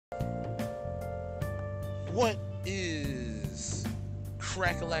What is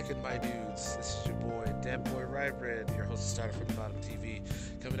crack-a-lackin', my dudes? This is your boy, Dat Boy Rybread, your host of Starter from the Bottom TV,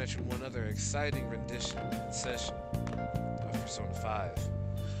 coming at you with one other exciting rendition and session of Persona 5.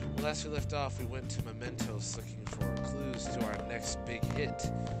 Well, last we left off, we went to Mementos looking for clues to our next big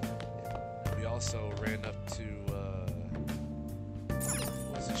hit. And we also ran up to,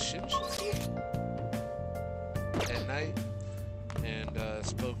 was it Shinjuku? At night, and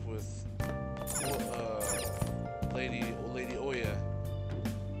spoke with Lady Oya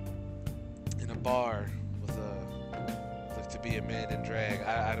in a bar with looked to be a man in drag.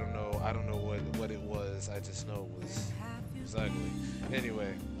 I don't know what it was. I just know it was ugly.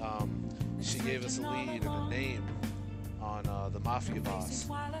 Anyway, she gave us a lead and a name on the mafia boss, a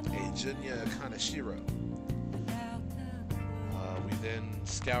Junya Kaneshiro. We then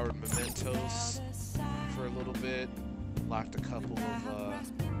scoured Mementos for a little bit, locked a couple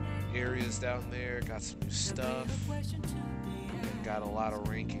of areas down there, got some new stuff, and got a lot of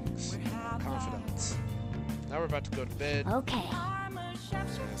rankings, confidants. Now we're about to go to bed. Okay. And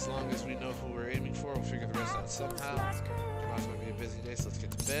as long as we know who we're aiming for, we'll figure the rest out somehow. Tomorrow's going to be a busy day, so let's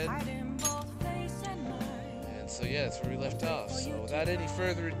get to bed. And so yeah, that's where we left off. So without any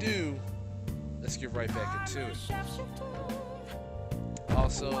further ado, let's get right back into it.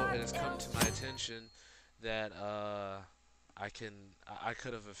 Also, it has come to my attention that I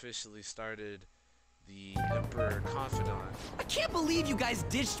could have officially started the Emperor Confidant. I can't believe you guys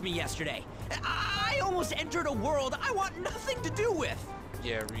ditched me yesterday. I almost entered a world I want nothing to do with.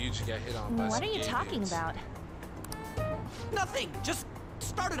 Yeah, Ryuji got hit on by What some are you gay talking dudes. about? Nothing. Just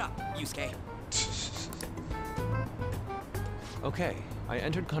start it up, Yusuke. Okay, I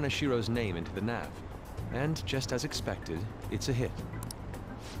entered Kaneshiro's name into the nav. And just as expected, it's a hit.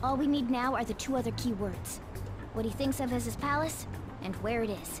 All we need now are the two other keywords. What he thinks of as his palace, and where it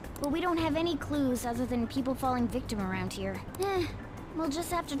is. But we don't have any clues other than people falling victim around here. We'll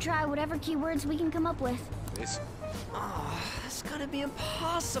just have to try whatever keywords we can come up with. Basically. Oh, that's gonna be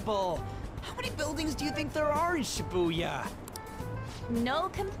impossible. How many buildings do you think there are in Shibuya? No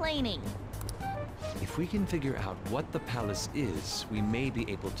complaining. If we can figure out what the palace is, we may be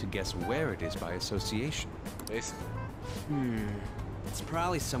able to guess where it is by association. Basically. It's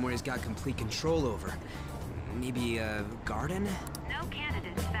probably somewhere he's got complete control over. Maybe a garden? No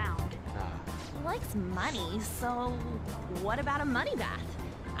candidates found. He likes money, so what about a money bath?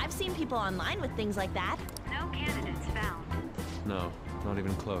 I've seen people online with things like that. No candidates found. No, not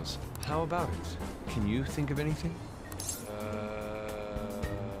even close. How about it? Can you think of anything? A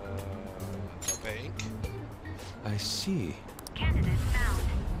bank? I see. Candidates found.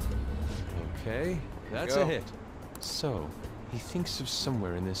 Okay, that's go. a hit. So, he thinks of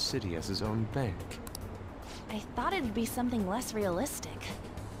somewhere in this city as his own bank. I thought it'd be something less realistic.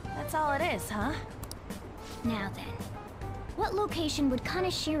 That's all it is, huh? Now then, what location would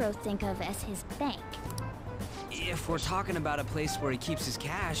Kaneshiro think of as his bank? If we're talking about a place where he keeps his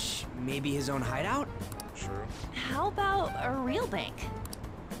cash, maybe his own hideout? True. How about a real bank?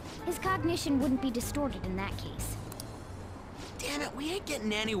 His cognition wouldn't be distorted in that case. Damn it, we ain't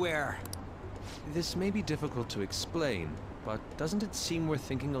getting anywhere. This may be difficult to explain, but doesn't it seem we're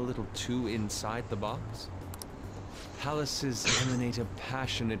thinking a little too inside the box? Palaces emanate a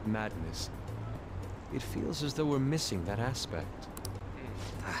passionate madness. It feels as though we're missing that aspect.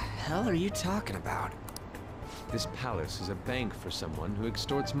 The hell are you talking about? This palace is a bank for someone who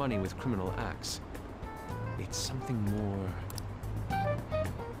extorts money with criminal acts. It's something more...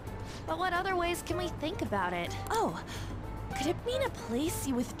 But what other ways can we think about it? Oh, could it mean a place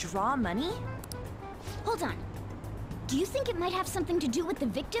you withdraw money? Hold on. Do you think it might have something to do with the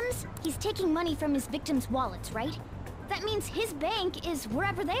victims? He's taking money from his victims' wallets, right? That means his bank is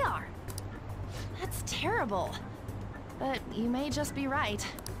wherever they are. That's terrible. But you may just be right.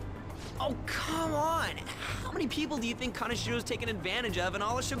 Oh, come on! How many people do you think Kaneshiro's taken advantage of in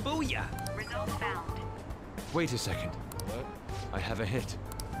all of Shibuya? Results found. Wait a second. What? I have a hit.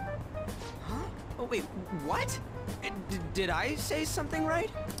 Huh? Oh, wait, what? Did I say something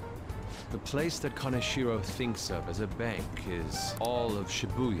right? The place that Kaneshiro thinks of as a bank is all of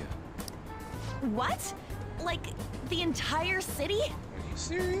Shibuya. What? Like, the entire city? Are you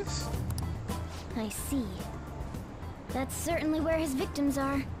serious? I see. That's certainly where his victims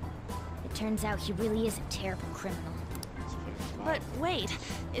are. It turns out he really is a terrible criminal. But wait,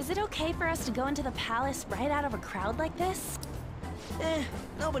 is it okay for us to go into the palace right out of a crowd like this?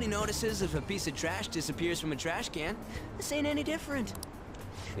 Nobody notices if a piece of trash disappears from a trash can. This ain't any different.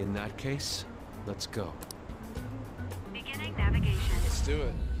 In that case, let's go. Beginning navigation. Let's do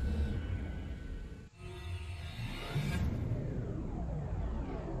it.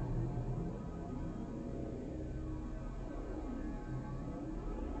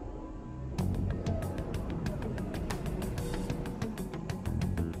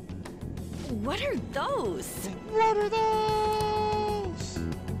 What are those? What are those?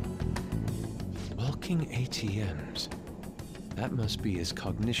 Walking ATMs. That must be his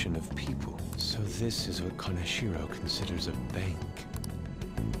cognition of people. So this is what Kaneshiro considers a bank.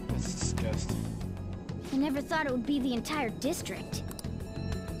 That's disgusting. I never thought it would be the entire district.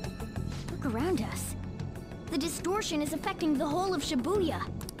 Look around us. The distortion is affecting the whole of Shibuya.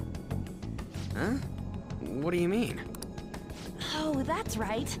 Huh? What do you mean? Oh, that's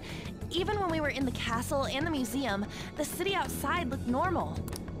right. Even when we were in the castle and the museum, the city outside looked normal.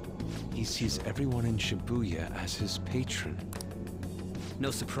 He sees everyone in Shibuya as his patron.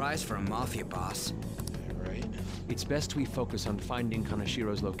 No surprise for a mafia boss. Right? It's best we focus on finding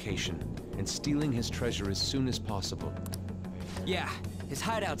Kaneshiro's location and stealing his treasure as soon as possible. Yeah, his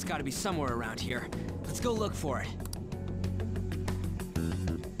hideout's gotta be somewhere around here. Let's go look for it.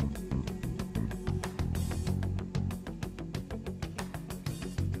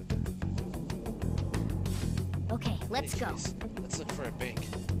 Okay, let's go. Anyways, let's look for a bank.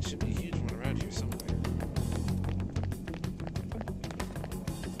 Should be a huge one around here somewhere.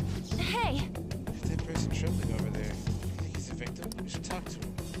 Hey, That person trembling over there. You think he's a victim? We should talk to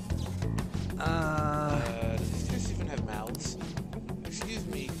him. Do these guys even have mouths? Excuse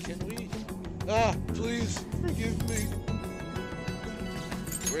me, can we? Ah, please, forgive me.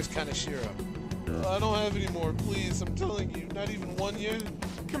 Where's Kaneshiro? I don't have any more, please. I'm telling you, not even one yet.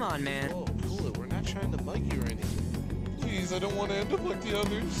 Come on, man. Oh, cool it. We're not trying to mug you or anything. Please, I don't want to end up like the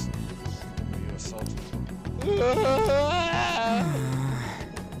others. Are you assaulted? There's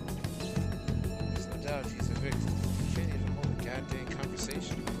no doubt he's a victim. He can't even hold a goddamn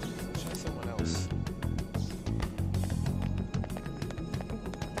conversation. Try someone else.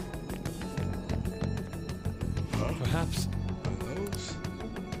 Perhaps Are those?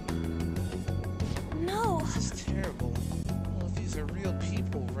 no. This is terrible. Well, if these are real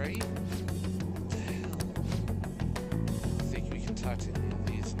people, right? What the hell? I think we can talk to any of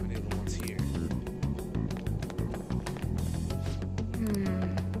these, any of the ones here.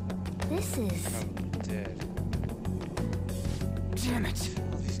 This is... Probably dead. Damn it.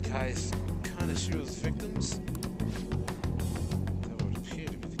 All these guys, Kaneshiro's victims? That would appear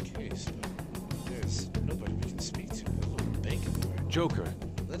to be the case, but there's nobody we can speak to. There's a little bank in there. Joker.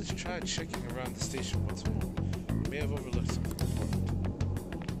 Let us try checking around the station once more. We may have overlooked something important.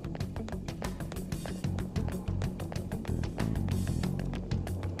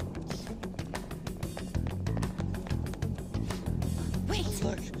 Wait,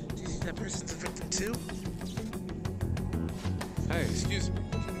 Look, do you think that person's a victim too? Hey, Excuse me,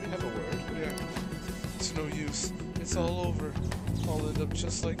 can we have a word? Yeah. It's no use. It's all over. I'll end up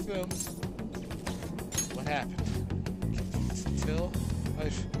just like them. What happened? Can you tell?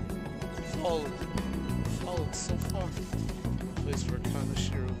 I've fallen so far. A place where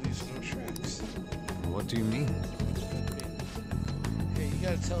Kaneshiro leaves no tracks. what do you mean? Hey, you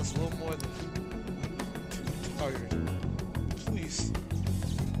gotta tell us a little more than I'm too tired. Please,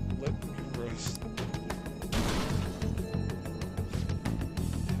 let me rest. I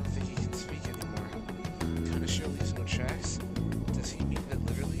don't think he can speak anymore. Kaneshiro leaves no tracks? Does he mean that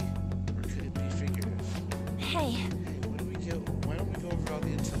literally? Or could it be figurative? hey, Hey, why don't we go over all the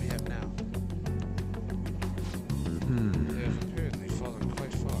intel we have now? They have apparently fallen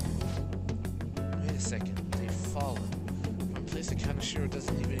quite far. Wait a second, they've fallen. From a place that Kaneshiro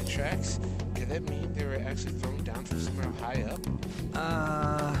doesn't leave any tracks? Could that mean they were actually thrown down from somewhere high up?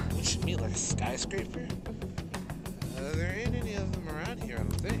 Which should mean like a skyscraper? There ain't any of them around here, I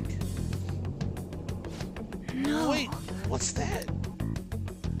don't think. no. Wait, what's that?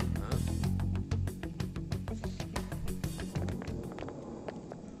 Huh?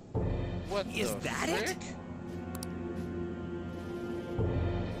 What Is the that it? frick?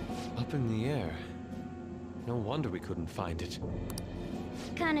 Up in the air. No wonder we couldn't find it.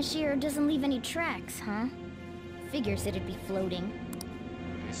 Kaneshiro doesn't leave any tracks, huh? Figures it'd be floating.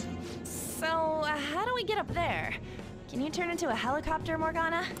 So, how do we get up there? Can you turn into a helicopter,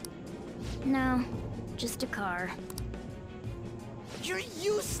 Morgana? No, just a car. You're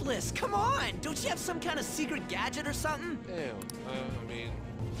useless! Come on! Don't you have some kind of secret gadget or something? Damn, I mean,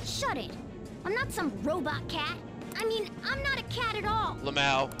 Shut it! I'm not some robot cat. I mean, I'm not a cat at all.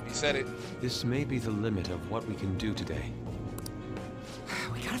 Lamau, he said it. This may be the limit of what we can do today.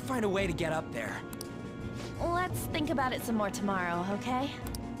 We gotta find a way to get up there. Let's think about it some more tomorrow, okay?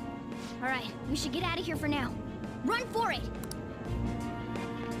 All right, we should get out of here for now. Run for it!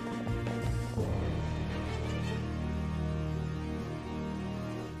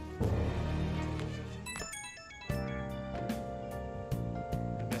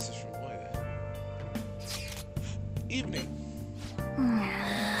 A message from Moira. Evening. Woman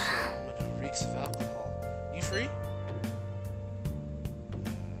who reeks of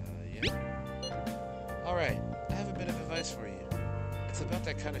Alright, I have a bit of advice for you. It's about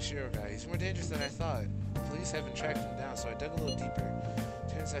that Kaneshiro guy. He's more dangerous than I thought. Police haven't tracked him down, so I dug a little deeper.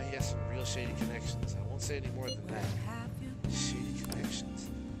 Turns out he has some real shady connections. I won't say any more than that. Shady connections.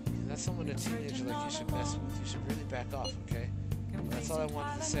 That's someone a teenager like you should mess with. You should really back off, okay? That's all I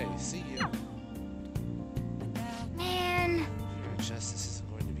wanted to say. See you. Man. Your justice isn't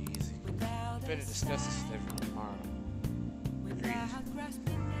going to be easy. You better discuss this with everyone tomorrow. Agreed.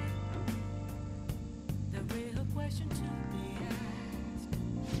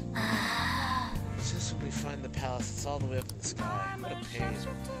 Just when we find the palace, it's all the way up in the sky. What a pain.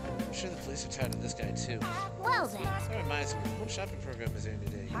 I'm sure the police are tired of this guy too. Well then. That reminds me, what shopping program is airing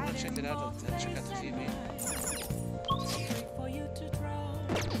today? You want to check it out and check out the TV?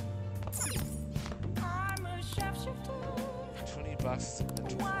 20 boxes of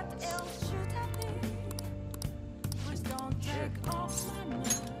mental floss.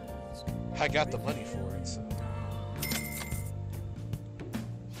 I got the money for it, so.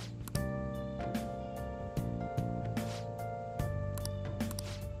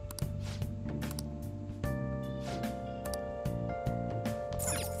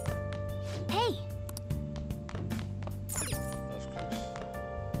 Hey. Of course.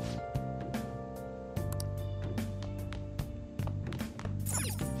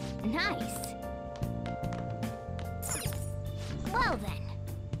 Nice. Well then.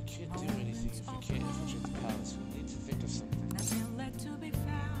 We can't do anything if we can't infiltrate the palace. We need to think of something.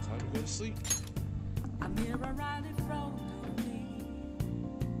 Time to go to sleep.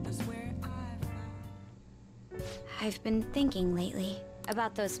 I've been thinking lately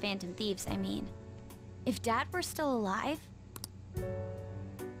about those Phantom Thieves, I mean. If Dad were still alive...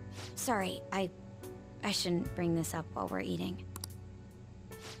 Sorry, I shouldn't bring this up while we're eating.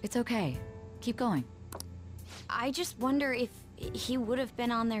 It's okay. Keep going. I just wonder if he would have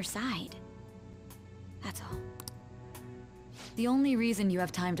been on their side. That's all. The only reason you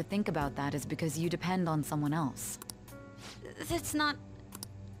have time to think about that is because you depend on someone else. That's not...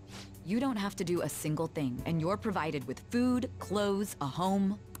 You don't have to do a single thing, and you're provided with food, clothes, a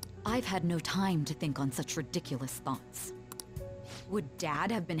home. I've had no time to think on such ridiculous thoughts. Would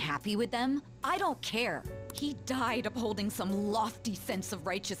Dad have been happy with them? I don't care. He died upholding some lofty sense of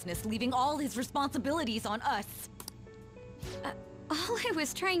righteousness, leaving all his responsibilities on us. All I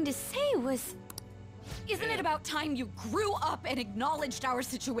was trying to say was... Isn't it about time you grew up and acknowledged our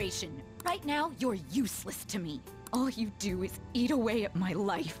situation? Right now, you're useless to me. All you do is eat away at my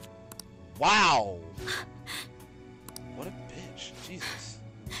life. Wow! What a bitch. Jesus.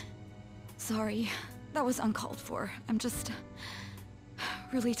 Sorry, that was uncalled for. I'm just...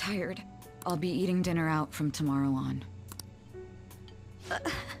 really tired. I'll be eating dinner out from tomorrow on.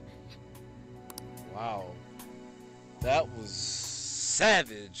 Wow. That was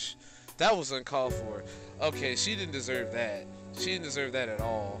savage. That was uncalled for. Okay, she didn't deserve that. She didn't deserve that at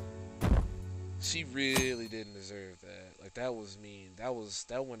all. She really didn't deserve that. Like, that was mean. That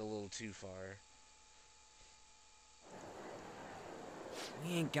went a little too far.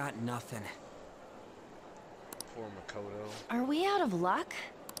 We ain't got nothing. Poor Makoto. Are we out of luck?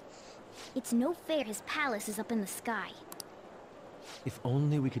 It's no fair his palace is up in the sky. If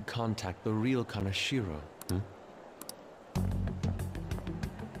only we could contact the real Kaneshiro.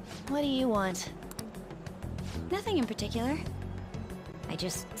 What do you want? Nothing in particular. I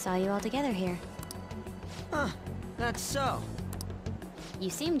just saw you all together here. Huh, that's so. You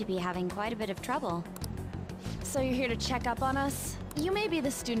seem to be having quite a bit of trouble. So you're here to check up on us? You may be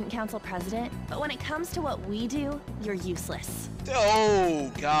the student council president, but when it comes to what we do, you're useless. Oh,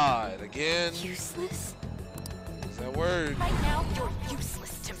 God. Again? Useless? What's that word? Right now, you're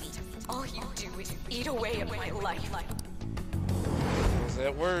useless to me. All you do is eat away at my life. What's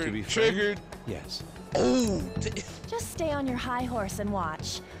that word? To be Triggered. frank, yes. Oh! Just stay on your high horse and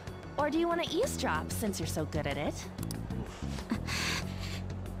watch. Or do you want to eavesdrop, since you're so good at it?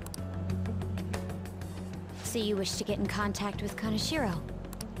 So you wish to get in contact with Kaneshiro?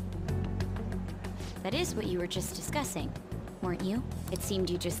 That is what you were just discussing, weren't you? It seemed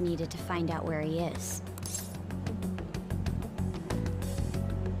you just needed to find out where he is.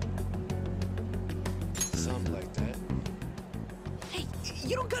 Something like that. Hey,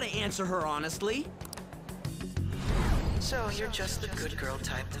 you don't gotta answer her honestly. So you're just the good girl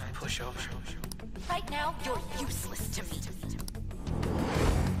type of pushover. Right now, you're useless to me.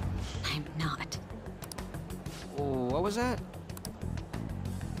 I'm not. Oh, what was that?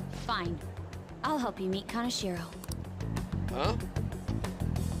 Fine. I'll help you meet Kaneshiro. Huh?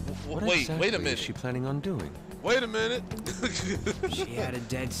 What Wait, exactly wait a is minute. she planning on doing? Wait a minute. She had a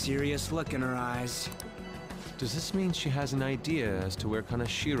dead serious look in her eyes. Does this mean she has an idea as to where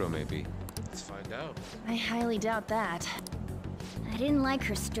Kaneshiro may be? Let's find out. I highly doubt that. I didn't like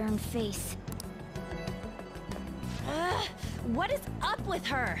her stern face. Ugh, what is up with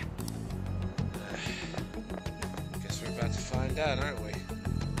her? Guess we're about to find out, aren't we?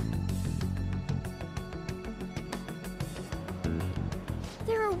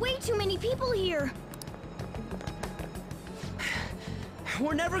 There are way too many people here.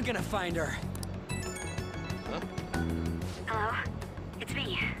 We're never gonna find her. Huh? Hello? It's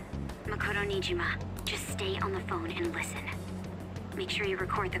me, Makoto Nijima. Just stay on the phone and listen. Make sure you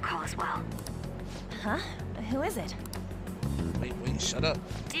record the call as well. Huh? Who is it? Wait, shut up.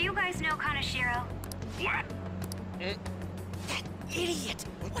 Do you guys know Kaneshiro? What? Idiot!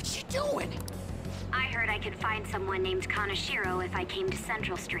 What's she doing? I heard I could find someone named Kaneshiro if I came to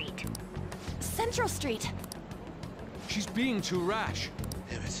Central Street. Central Street. She's being too rash.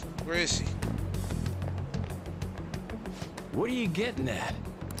 Damn it. Where is she? What are you getting at?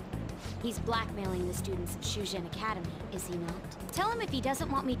 He's blackmailing the students of Shujin Academy, is he not? Tell him if he doesn't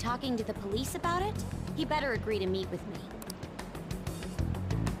want me talking to the police about it, he better agree to meet with me.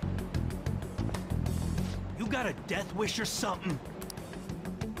 You got a death wish or something?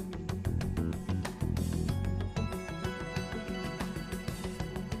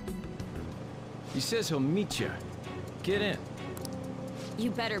 He says he'll meet you. Get in. You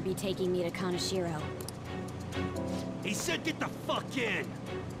better be taking me to Kaneshiro. He said get the fuck in!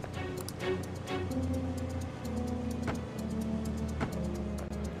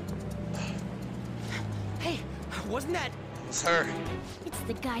 Hey, wasn't that... It was her. It's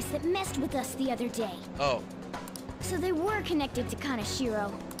the guys that messed with us the other day. Oh, So they were connected to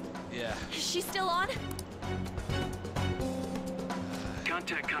Kaneshiro. yeah. Is she still on?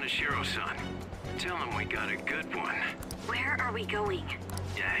 Contact Kaneshiro-san. Tell him we got a good one. Where are we going?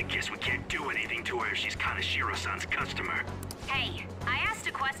 Yeah, I guess we can't do anything to her if she's Kaneshiro-san's customer. Hey, I asked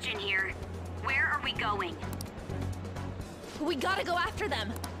a question here. Where are we going? We gotta go after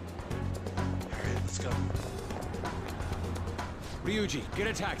them. Alright, let's go. Ryuji, get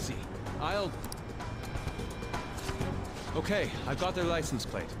a taxi. I'll... Okay, I've got their license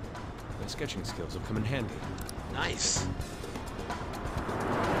plate. My sketching skills will come in handy. Nice.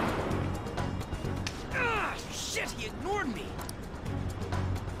 Ah, shit, he ignored me!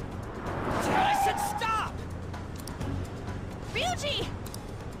 I said stop! Ryuji!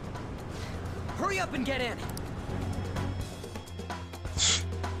 Hurry up and get in!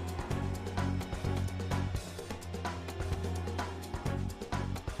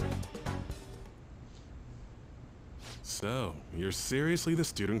 So, you're seriously the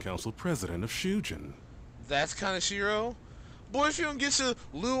student council president of Shujin? That's Kaneshiro? Boy, if you don't get your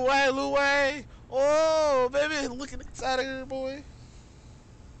Luwei. Oh, baby, looking inside of here, boy.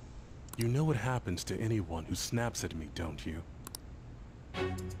 You know what happens to anyone who snaps at me, don't you?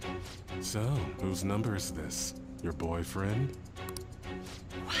 So, whose number is this? Your boyfriend?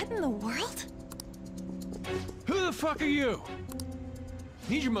 What in the world? Who the fuck are you?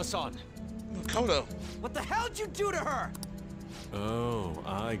 Nijima-san. Makoto. What the hell'd you do to her? Oh,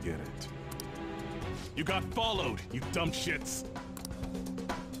 I get it. You got followed, you dumb shits!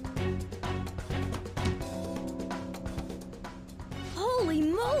 Holy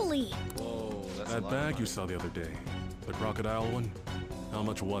moly! Whoa, that's a That lot of bag money. you saw the other day, the crocodile one, how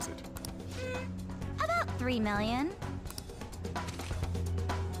much was it? About 3 million.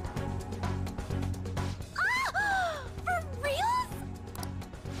 Ah! For real?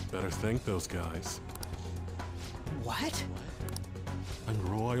 Better thank those guys. What? I'm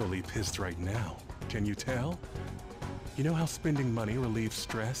royally pissed right now. Can you tell? You know how spending money relieves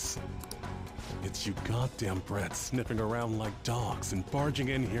stress? It's you goddamn brats sniffing around like dogs and barging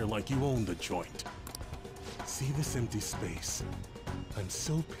in here like you own the joint. See this empty space? I'm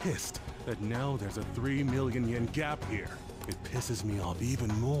so pissed that now there's a 3 million yen gap here. It pisses me off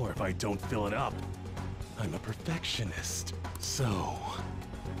even more if I don't fill it up. I'm a perfectionist. So,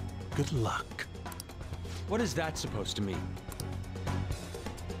 good luck. What is that supposed to mean?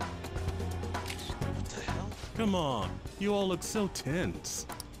 What the hell? Come on, you all look so tense.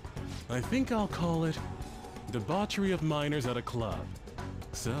 I think I'll call it debauchery of minors at a club.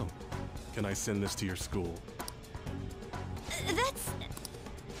 So, can I send this to your school? That's...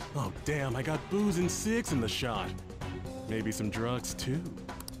 Oh damn, I got booze and cigs in the shot. Maybe some drugs too.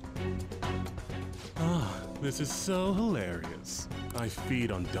 Ah, this is so hilarious. I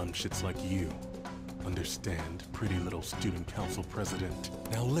feed on dumb shits like you. Understand, pretty little student council president.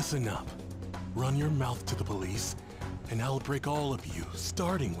 Now listen up. Run your mouth to the police, and I'll break all of you,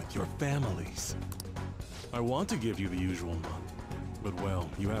 starting with your families. I want to give you the usual month, but well,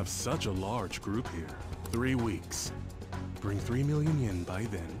 you have such a large group here. 3 weeks. Bring 3 million yen by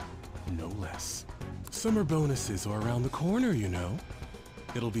then, no less. Summer bonuses are around the corner, you know.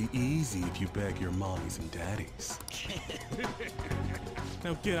 It'll be easy if you beg your mommies and daddies.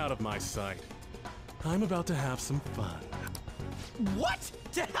 Now get out of my sight. I'm about to have some fun. What?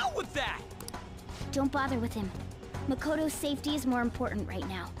 To hell with that! Don't bother with him. Makoto's safety is more important right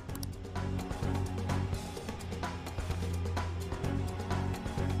now.